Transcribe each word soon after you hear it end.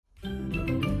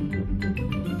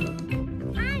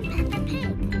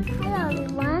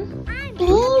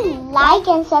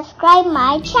like and subscribe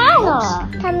my channel.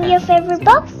 Tell me your favorite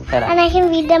books and I can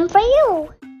read them for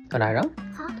you. Anaira,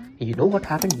 Huh? you know what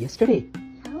happened yesterday?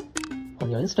 No?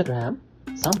 On your Instagram,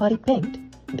 somebody picked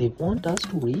they want us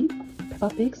to read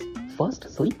Peppa Pig's first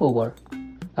sleepover.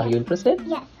 Are you interested?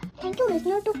 Yes. Thank you,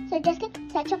 listener, to suggesting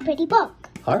such a pretty book.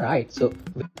 Alright, so...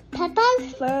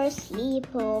 Peppa's first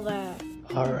sleepover.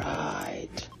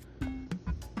 Alright.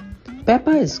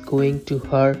 Peppa is going to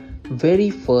her very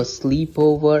first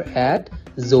sleepover at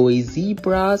Zoe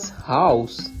Zebra's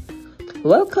house.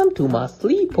 Welcome to my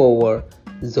sleepover,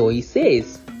 Zoe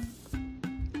says.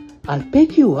 I'll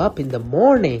pick you up in the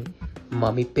morning,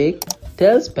 Mummy Pig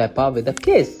tells Peppa with a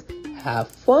kiss. Have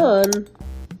fun.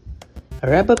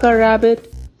 Rebecca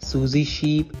Rabbit, Susie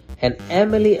Sheep, and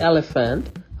Emily Elephant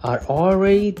are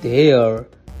already there.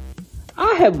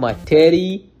 I have my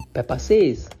teddy, Peppa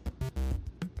says.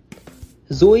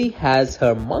 Zoe has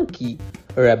her monkey,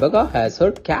 Rebecca has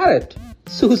her carrot,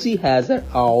 Susie has her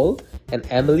owl, and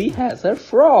Emily has her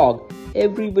frog.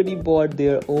 Everybody bought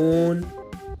their own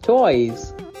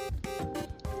toys.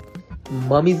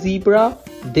 Mummy Zebra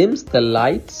dims the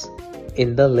lights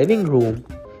in the living room.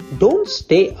 Don't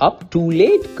stay up too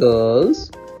late,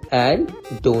 girls, and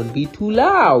don't be too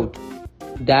loud.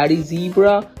 Daddy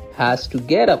Zebra has to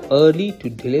get up early to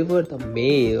deliver the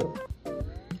mail.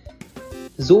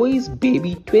 Zoe's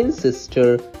baby twin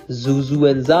sister, Zuzu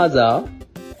and Zaza,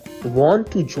 want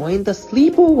to join the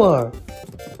sleepover.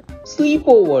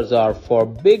 Sleepovers are for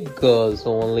big girls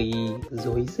only,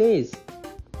 Zoe says.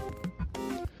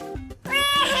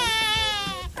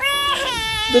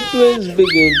 The twins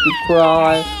begin to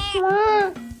cry.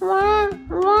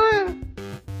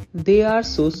 They are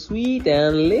so sweet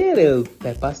and little,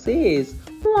 Peppa says.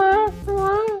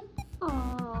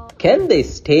 Can they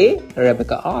stay?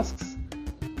 Rebecca asks.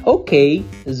 Okay,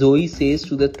 Zoe says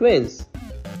to the twins.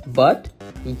 But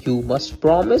you must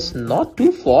promise not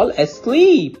to fall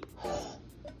asleep.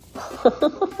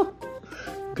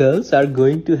 Girls are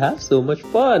going to have so much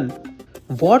fun.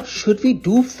 What should we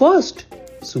do first?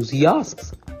 Susie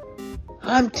asks.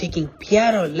 I'm taking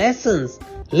piano lessons.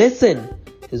 Listen.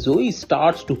 Zoe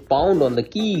starts to pound on the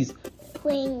keys.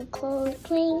 Twinkle,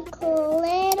 twinkle,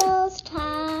 little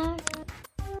star.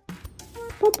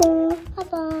 Papa.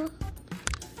 Papa.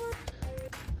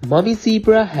 Mummy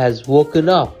Zebra has woken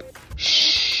up.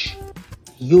 Shh!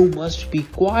 You must be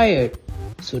quiet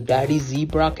so Daddy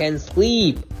Zebra can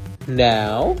sleep.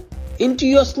 Now, into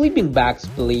your sleeping bags,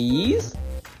 please.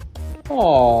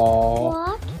 Aww.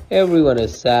 What? Everyone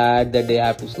is sad that they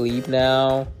have to sleep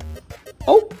now.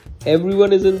 Oh,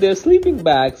 everyone is in their sleeping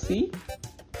bags, see?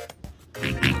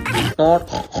 Not.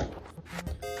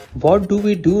 What do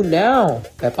we do now?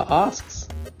 Peppa asks.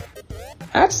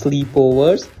 At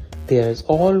sleepovers, there's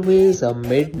always a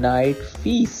midnight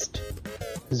feast,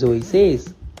 Zoe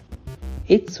says.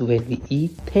 It's when we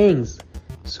eat things,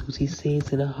 Susie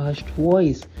says in a hushed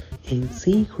voice, in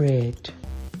secret.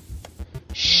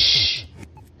 Shh,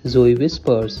 Zoe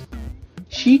whispers.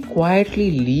 She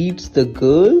quietly leads the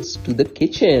girls to the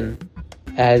kitchen.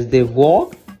 As they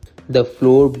walk, the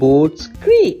floorboards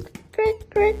creak. Creak,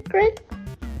 creak, creak.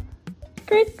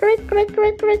 Creak, creak, creak,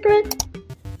 creak, creak, creak.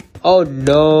 Oh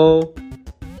no!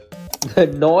 The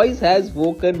noise has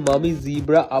woken Mummy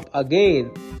Zebra up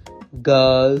again.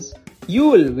 Girls, you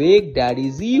will wake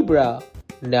Daddy Zebra.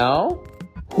 Now,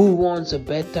 who wants a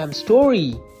bedtime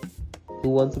story? Who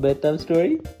wants a bedtime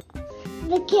story?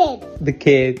 The kids. The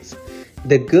kids.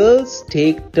 The girls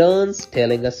take turns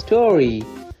telling a story.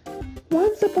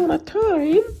 Once upon a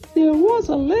time, there was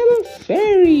a little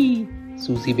fairy,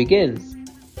 Susie begins.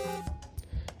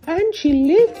 And she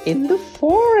lived in the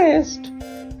forest.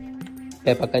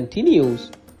 Peppa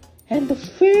continues. And the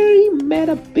fairy met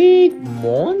a big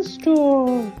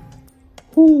monster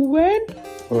who went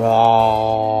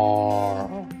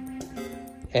roar.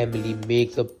 Emily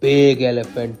makes a big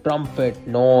elephant trumpet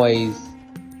noise.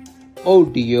 Oh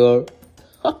dear.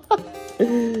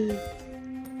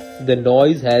 The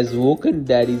noise has woken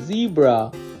Daddy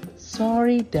Zebra.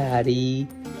 Sorry, Daddy,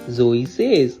 Zoe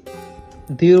says.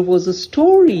 There was a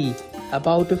story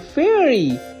about a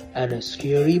fairy and a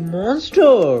scary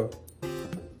monster.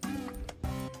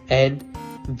 And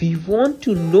we want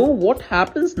to know what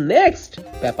happens next,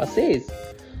 Peppa says.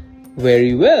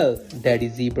 Very well, Daddy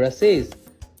Zebra says.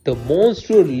 The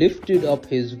monster lifted up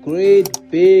his great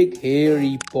big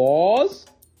hairy paws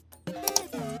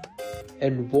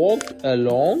and walked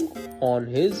along on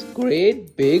his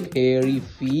great big hairy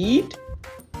feet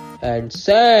and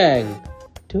sang,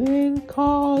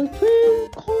 Twinkle,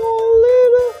 twinkle,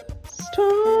 little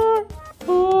star,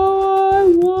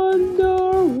 I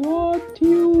wonder what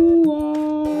you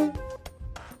are.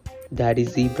 Daddy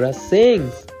Zebra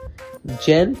sings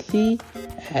gently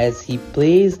as he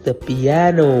plays the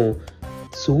piano.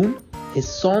 Soon, his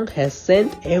song has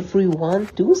sent everyone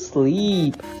to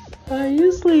sleep. Are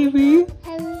you sleepy?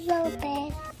 I'm so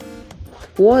bad.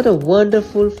 What a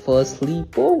wonderful first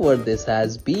sleepover this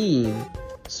has been.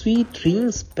 Sweet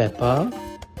dreams, Peppa.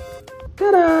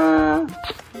 Ta-da!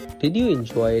 Did you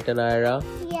enjoy it, Anaira?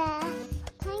 Yes.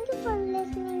 Thank you for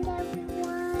listening,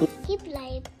 everyone. Keep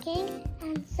liking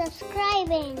and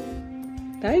subscribing.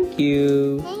 Thank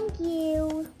you.